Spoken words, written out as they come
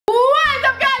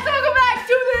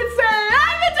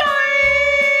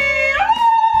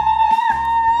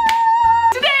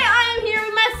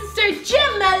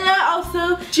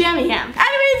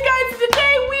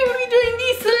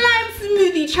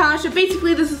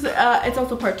basically this is, it's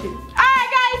also part 2. Alright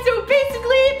guys, so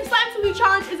basically the slime smoothie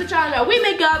challenge is a challenge that we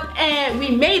make up and we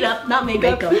made up, not make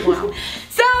up. Wow.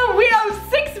 So we have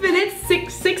 6 minutes,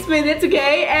 six minutes,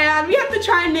 okay, and we have to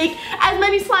try and make as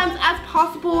many slimes as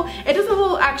possible. It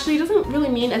doesn't really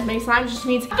mean as many slimes, it just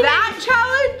means that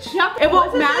challenge. Yep. It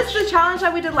won't match the challenge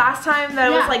that we did last time that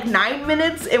it was like 9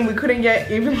 minutes and we couldn't get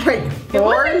even like 4. It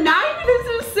wasn't 9 minutes,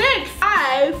 it was 6.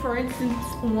 I, for instance,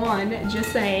 won,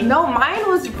 just saying. No, mine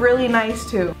was really nice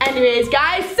too. Anyways,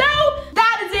 guys, so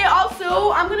that is it.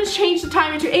 Also, I'm gonna change the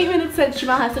timer to 8 minutes since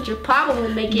Jamal has such a problem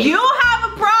with making it. You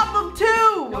have a problem too!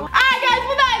 Alright guys,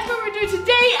 well that is what we're doing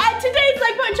today. And today's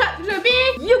like button challenge is gonna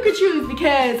be, you could choose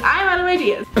because I'm out of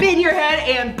ideas. Spin your head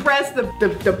and press the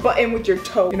button with your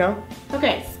toe, you know?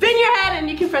 Okay, spin your head and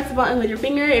you can press the button with your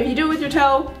finger. If you do it with your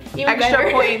toe, even extra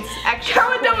better. Points. Extra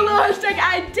Comment down below, hashtag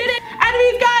I did it.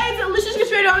 Anyways guys, let's just get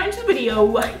straight on into the video.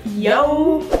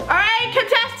 Yo. Alright,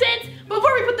 contestants,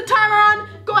 before we put the timer on,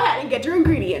 go ahead and get your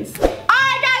ingredients.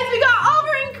 Alright guys, we got all of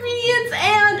our ingredients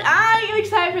and I am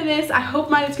excited for this. I hope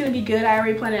mine is gonna be good. I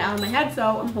already planned it out in my head,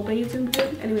 so I'm hoping it's gonna be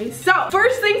good. Anyways, so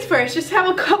first things first, just have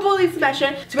a couple of these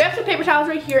measure. So we have some paper towels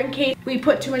right here in case we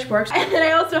put too much Borax. And then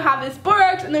I also have this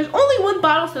Borax, and there's only one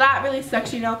bottle, so that really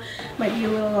sucks, you know. Might be a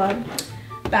little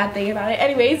bad thing about it.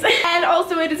 Anyways, and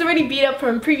also it is already beat up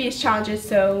from previous challenges,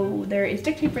 so there is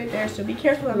duct tape right there, so be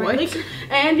careful on my leak.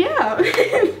 And yeah.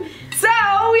 So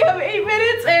we have 8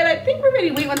 minutes, and I think we're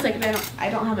ready. Wait 1 second, I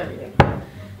don't have everything.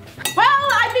 Well,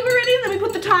 I think we're ready. Let me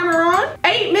put the timer on.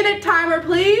 8-minute timer,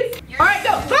 please. All right,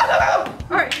 go, go, go, go.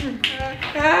 All right.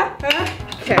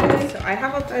 Okay, so I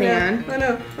have a pan. I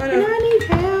know. And I need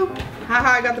help. Haha,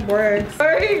 I got the Borax. All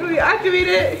right, we activate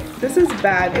it. This is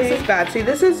bad. This is bad. See,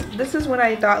 this is when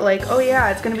I thought like, oh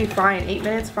yeah, it's gonna be fine. 8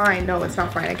 minutes, fine. No, it's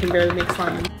not fine. I can barely make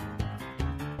slime.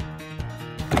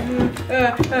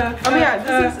 Oh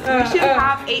yeah, we should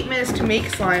have 8 minutes to make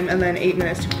slime and then 8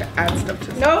 minutes to add stuff to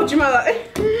slime. No, Jamala.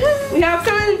 We have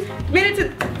 7 minutes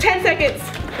and 10 seconds.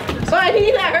 So I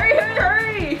need that. Hurry, hurry,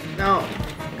 hurry. No.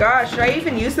 Gosh, should I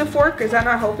even use the fork? Is that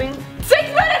not helping? 6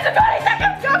 minutes and 20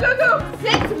 seconds. Go, go, go.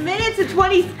 6 minutes and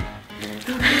 20.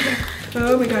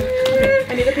 Oh my god. Okay,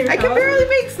 I need a paper towel. I can barely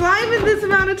make slime in this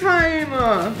amount of time.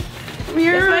 That's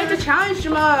why it's a challenge,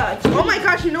 Jamala. Oh my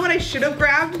gosh, you know what I should have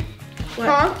grabbed? What?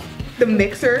 Huh? The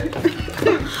mixer.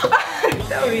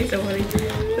 That would be so funny.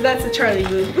 But that's a Charlie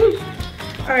move.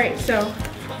 Alright, so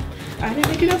I didn't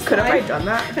make enough slime. Could have I done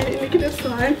that? I didn't make enough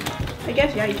slime. I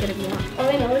guess, yeah, you could if you want. All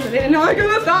I know is I didn't know I could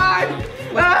have slime.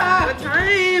 What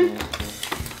time?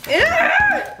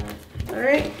 Yeah!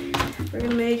 Alright, we're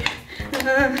gonna make.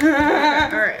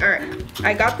 Alright.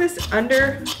 I got this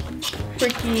under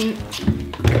freaking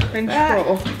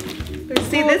control.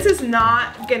 See, this is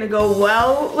not gonna go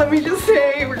well. Let me just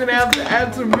say, we're gonna have to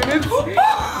add some minutes. Oh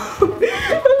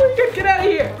my god, get out of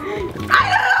here. I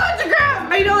don't know what to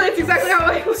grab. I know that's exactly how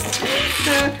I was.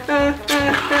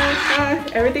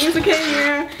 Everything is okay,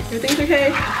 Ameerah. Everything's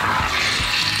okay.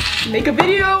 Make a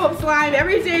video of slime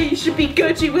every day. You should be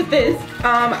Gucci with this.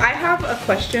 I have a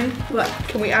question. What?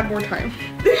 Can we add more time?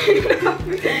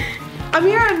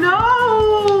 Ameerah, no!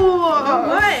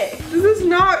 What? This is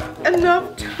not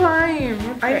enough time.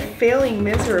 I'm failing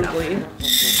miserably.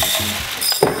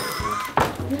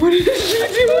 What did you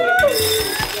do?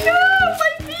 No,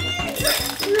 my feet!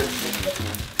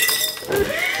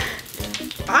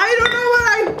 I don't know what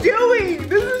I'm doing.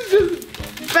 This is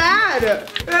just bad.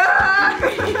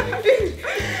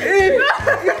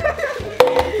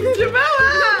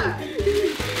 Jamala!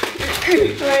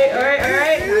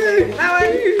 Alright. That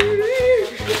one.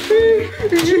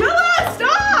 Jamala,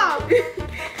 stop!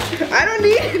 I don't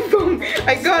need them. I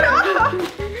got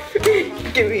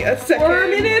it. Give me a second. 4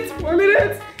 minutes. 4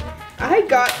 minutes. I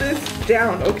got this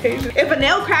down, okay? If a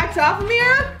nail cracks off,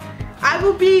 Ameerah, I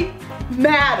will be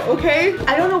mad, okay?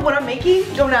 I don't know what I'm making.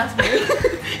 Don't ask me.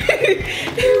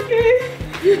 Okay.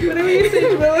 Whatever you say,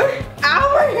 Jamala.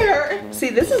 Ow, my hair. See,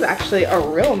 this is actually a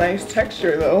real nice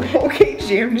texture, though. Okay,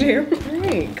 Jam Jam.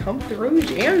 Hey, come through,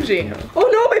 Jam Jam. Oh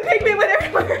no, my pigment went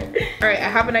everywhere. All right, I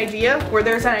have an idea. Where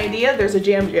there's an idea, there's a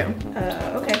Jam Jam.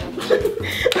 Okay.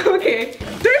 Okay.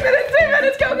 3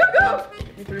 minutes, go, go, go.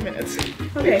 Give me 3 minutes.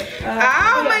 Okay.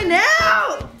 Ow, my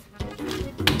nail!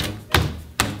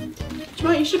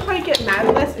 Jamala, you should probably get mad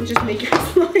at us and just make your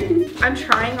slime. I'm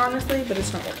trying, honestly, but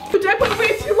it's not working. But I put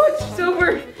way too much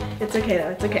silver. It's okay though,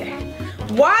 it's okay.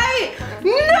 Why?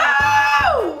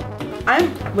 No!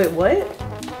 Wait, what?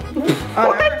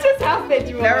 What just happened,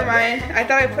 Jamala? Never mind. I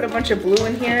thought I put a bunch of blue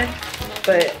in here,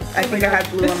 but I think I had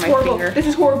blue on my finger. This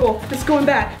is horrible. This is going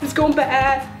bad. This is going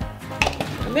bad.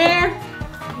 From there.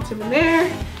 Some in there.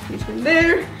 Some in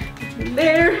there. Some in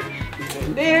there.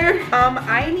 there.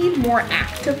 I need more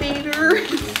activator.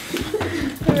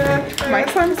 My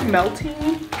slime's melting.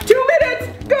 2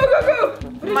 minutes. Go, go,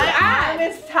 go. My arm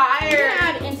is tired.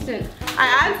 Add instant. I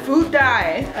add food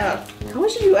dye. How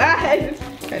much did you add?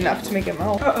 Enough to make it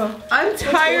melt. Uh-oh. I'm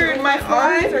tired. My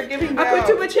arms are giving out. I put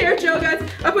too much hair gel, guys.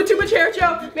 I put too much hair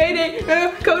gel. Mayday.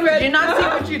 Code red. Did you not see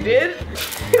what you did?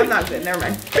 I'm not good. Never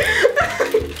mind.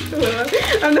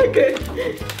 I'm not good.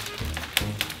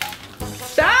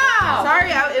 Stop! Sorry,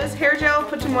 it was hair gel.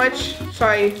 Put too much, so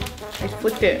I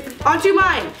flicked it. Onto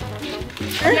mine.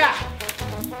 Yeah.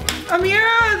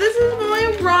 Ameerah, this is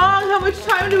going wrong. How much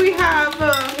time do we have?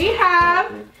 We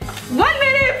have 1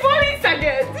 minute 40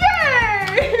 seconds. Yay!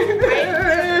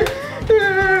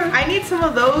 I need some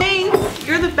of those. Thanks.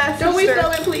 You're the best. Don't waste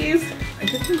them, please. I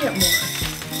just can get more.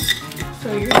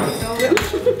 So you're gonna sell them?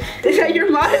 Is that your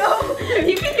motto?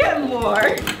 You can get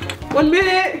more. 1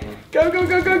 minute. Go, go,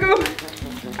 go, go, go.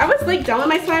 I was like done with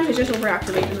my slime. It's just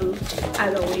overactivating them,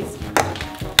 as always.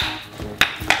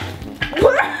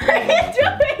 What are you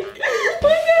doing?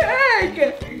 What the heck?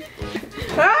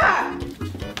 Ah!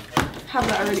 Have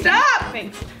that already. Stop!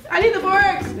 Thanks. I need the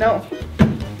borax. No.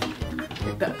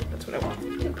 That's what I want.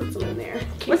 I'm gonna put some in there.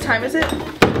 What time is it?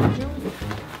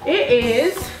 It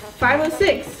is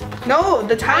 5:06. No,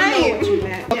 the time. I know what you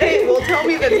meant. Okay, well tell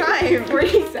me the time.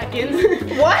 40 seconds.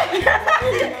 What?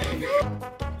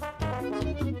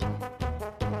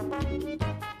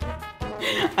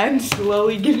 I'm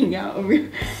slowly getting out of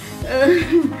here.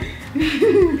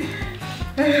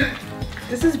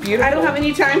 This is beautiful. I don't have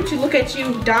any time to look at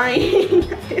you dying.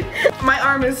 My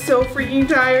arm is so freaking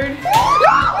tired.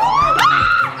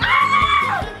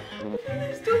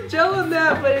 There's still gel in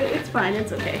that, but it's fine.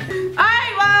 It's okay.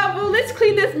 Alright, well, let's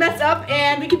clean this mess up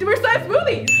and we can do our slime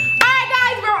smoothie. Alright,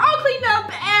 guys, we're all cleaned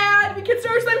up and we can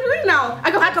start our slime smoothie now.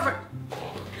 I go first.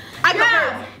 I go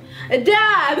first. A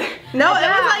dab. No,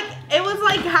 it was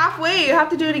like halfway. You have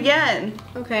to do it again.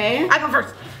 Okay. I go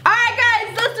first. Alright,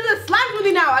 guys, let's do the slime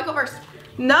smoothie now. I go first.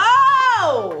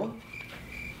 No!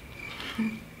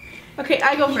 Okay,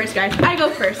 I go first, guys. I go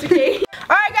first, okay?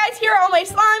 Alright, guys, here are all my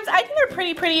slimes. I think they're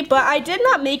pretty, but I did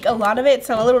not make a lot of it,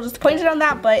 so I'm a little disappointed on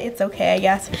that, but it's okay, I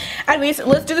guess. Anyways,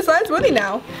 let's do the slime smoothie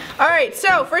now. Alright,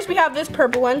 so first we have this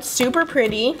purple one, super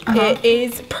pretty. It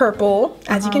is purple,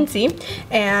 as you can see,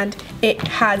 and it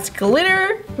has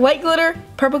glitter, white glitter,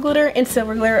 purple glitter, and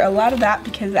silver glitter. A lot of that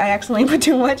because I accidentally put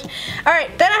too much.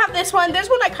 Alright, then I have this one. This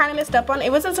one I kind of messed up on.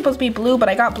 It wasn't supposed to be blue, but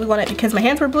I got blue on it because my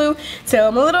hands were blue, so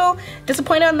I'm a little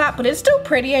disappointed on that, but it's still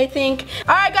pretty, I think.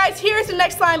 Alright, guys, here's the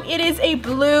next slime. It is a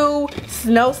blue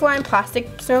snow slime,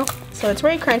 plastic snow, so it's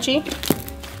very crunchy.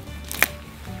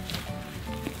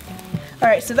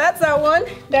 Alright, so that's that one.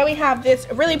 Then we have this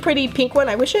really pretty pink one.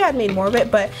 I wish I had made more of it,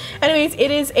 but anyways,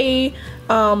 it is a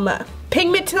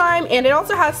pigment slime, and it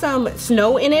also has some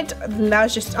snow in it. And that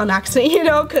was just on accident, you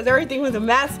know, because everything was a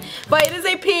mess. But it is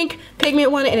a pink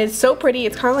pigment one, and it's so pretty.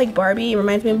 It's kind of like Barbie. It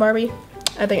reminds me of Barbie.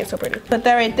 I think it's so pretty. Put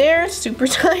that right there, super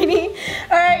tiny.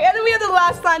 Alright, and then we have the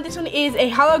last slime. This one is a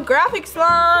holographic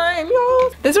slime,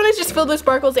 y'all. This one is just filled with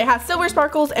sparkles. It has silver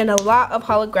sparkles and a lot of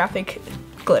holographic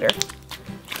glitter.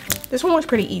 This one was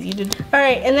pretty easy to do.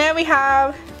 Alright, and then we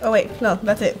have, oh wait, no,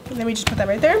 that's it. Let me just put that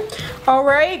right there.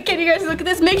 Alright, can you guys look at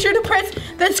this? Make sure to press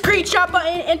the screenshot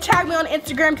button and tag me on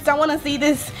Instagram because I want to see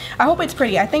this. I hope it's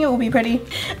pretty. I think it will be pretty.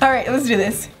 Alright, let's do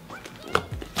this.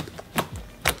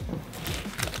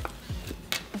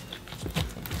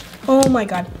 Oh my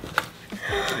god.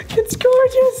 It's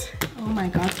gorgeous. Oh my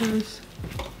god, Rose.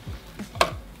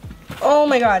 Oh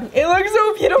my god. It looks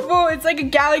so beautiful. It's like a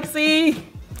galaxy.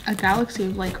 A galaxy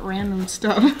of like random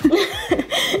stuff.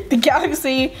 The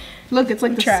galaxy. Look, it's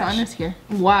like the sun is here.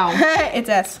 Wow. It's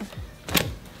S.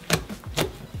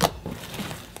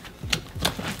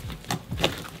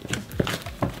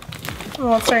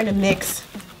 Oh, it's starting to mix.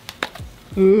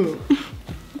 Ooh.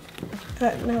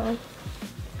 No.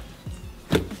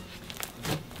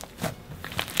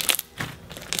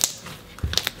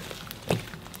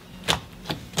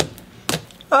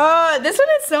 This one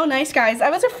is so nice, guys. I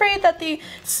was afraid that the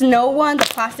snow one, the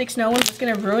plastic snow one, was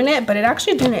gonna ruin it, but it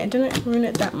actually didn't. It didn't ruin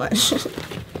it that much.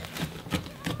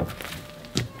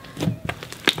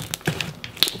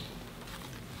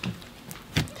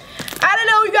 I don't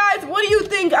know, you guys. What do you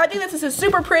think? I think this is a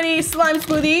super pretty slime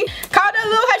smoothie. Comment down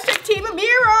below, hashtag Team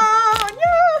Ameerah.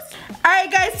 Yes.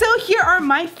 Alright guys, so here are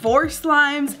my 4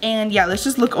 slimes, and yeah, let's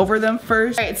just look over them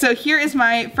first. Alright, so here is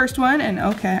my first one, and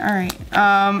okay, alright.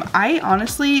 I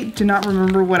honestly do not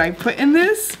remember what I put in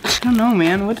this. I don't know,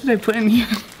 man. What did I put in here?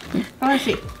 I want to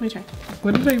see. Let me try.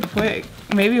 What did I put?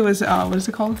 Maybe it was, what is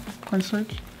it called?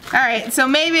 Cornstarch? Alright, so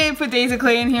maybe I put Daisy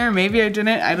Clay in here, maybe I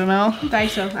didn't, I don't know.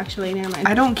 Daiso, actually, never mind.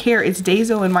 I don't care, it's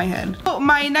Daiso in my head. So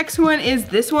my next one is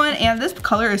this one, and this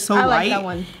color is so light. I like that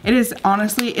one. It is,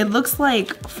 honestly, it looks like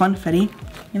funfetti,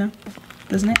 you know,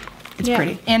 doesn't it? It's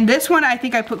pretty. And this one, I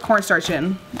think I put cornstarch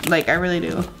in. Like, I really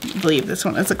do believe this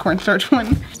one is a cornstarch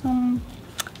one. Some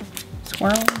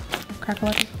swirl,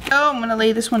 crack-a-lackin'. Oh, I'm gonna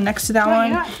lay this one next to that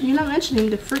one. You're not mentioning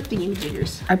the fruit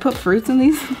thingy-jiggers. I put fruits in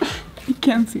these. You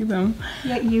can't see them.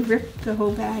 Yeah, you ripped the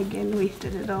whole bag and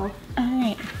wasted it all.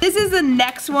 Alright. This is the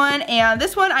next one, and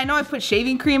this one I know I put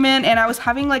shaving cream in, and I was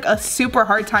having like a super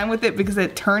hard time with it because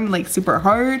it turned like super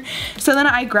hard. So then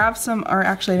I grabbed some, or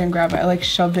actually I didn't grab it, I like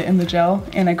shoved it in the gel,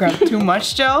 and I grabbed too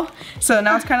much gel. So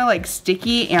now it's kind of like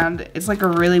sticky, and it's like a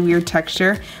really weird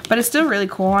texture, but it's still really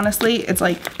cool, honestly. It's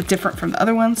like different from the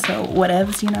other ones, so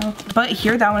whatevs, you know. But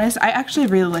here that one is, I actually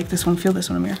really like this one. Feel this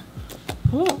one, Ameerah.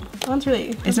 Oh, that one's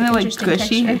really Isn't it like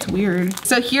gushy? Texture. It's weird.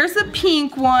 So here's the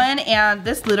pink one, and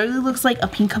this literally looks like a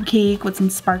pink cupcake with some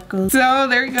sparkles. So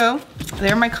there you go.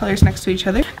 There are my colors next to each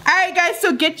other. Alright guys,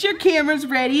 so get your cameras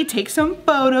ready. Take some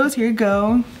photos. Here you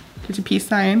go. Here's a peace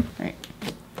sign. Alright.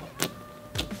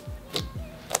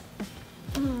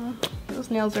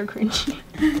 Those nails are cringy.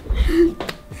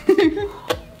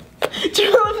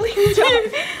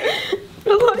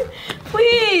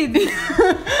 Please.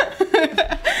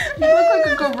 You look like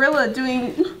a gorilla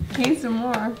doing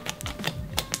ASMR.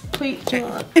 Please.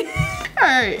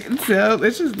 Alright, so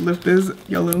let's just lift this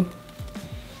yellow.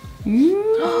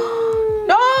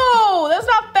 No, that's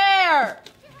not fair.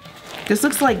 This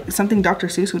looks like something Dr.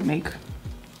 Seuss would make.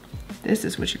 This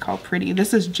is what you call pretty.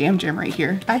 This is Jam Jam right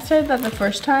here. I started that the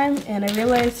first time, and I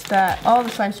realized that all the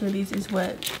slime smoothies is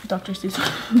what Dr. Seuss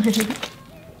would make.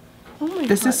 Oh my God.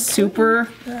 This is super.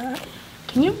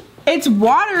 Can you? It's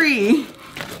watery.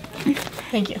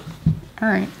 Thank you. All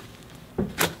right.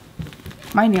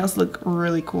 My nails look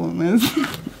really cool in this.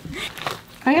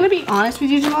 I'm gonna be honest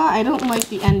with you, Jamal. I don't like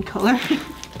the end color.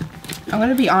 I'm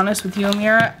gonna be honest with you,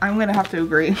 Ameerah. I'm gonna have to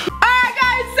agree. Alright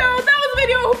guys, so that was the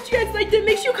video. I hope you guys liked it.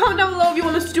 Make sure you comment down below if you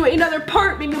want us to do another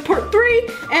part, maybe a part 3.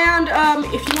 And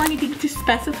if you want anything to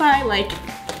specify, like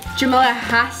Jamila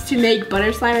has to make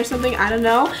butter slime or something, I don't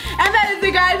know. And that is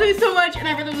it guys. Thank you so much, and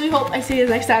I really hope I see you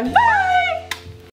next time. Bye!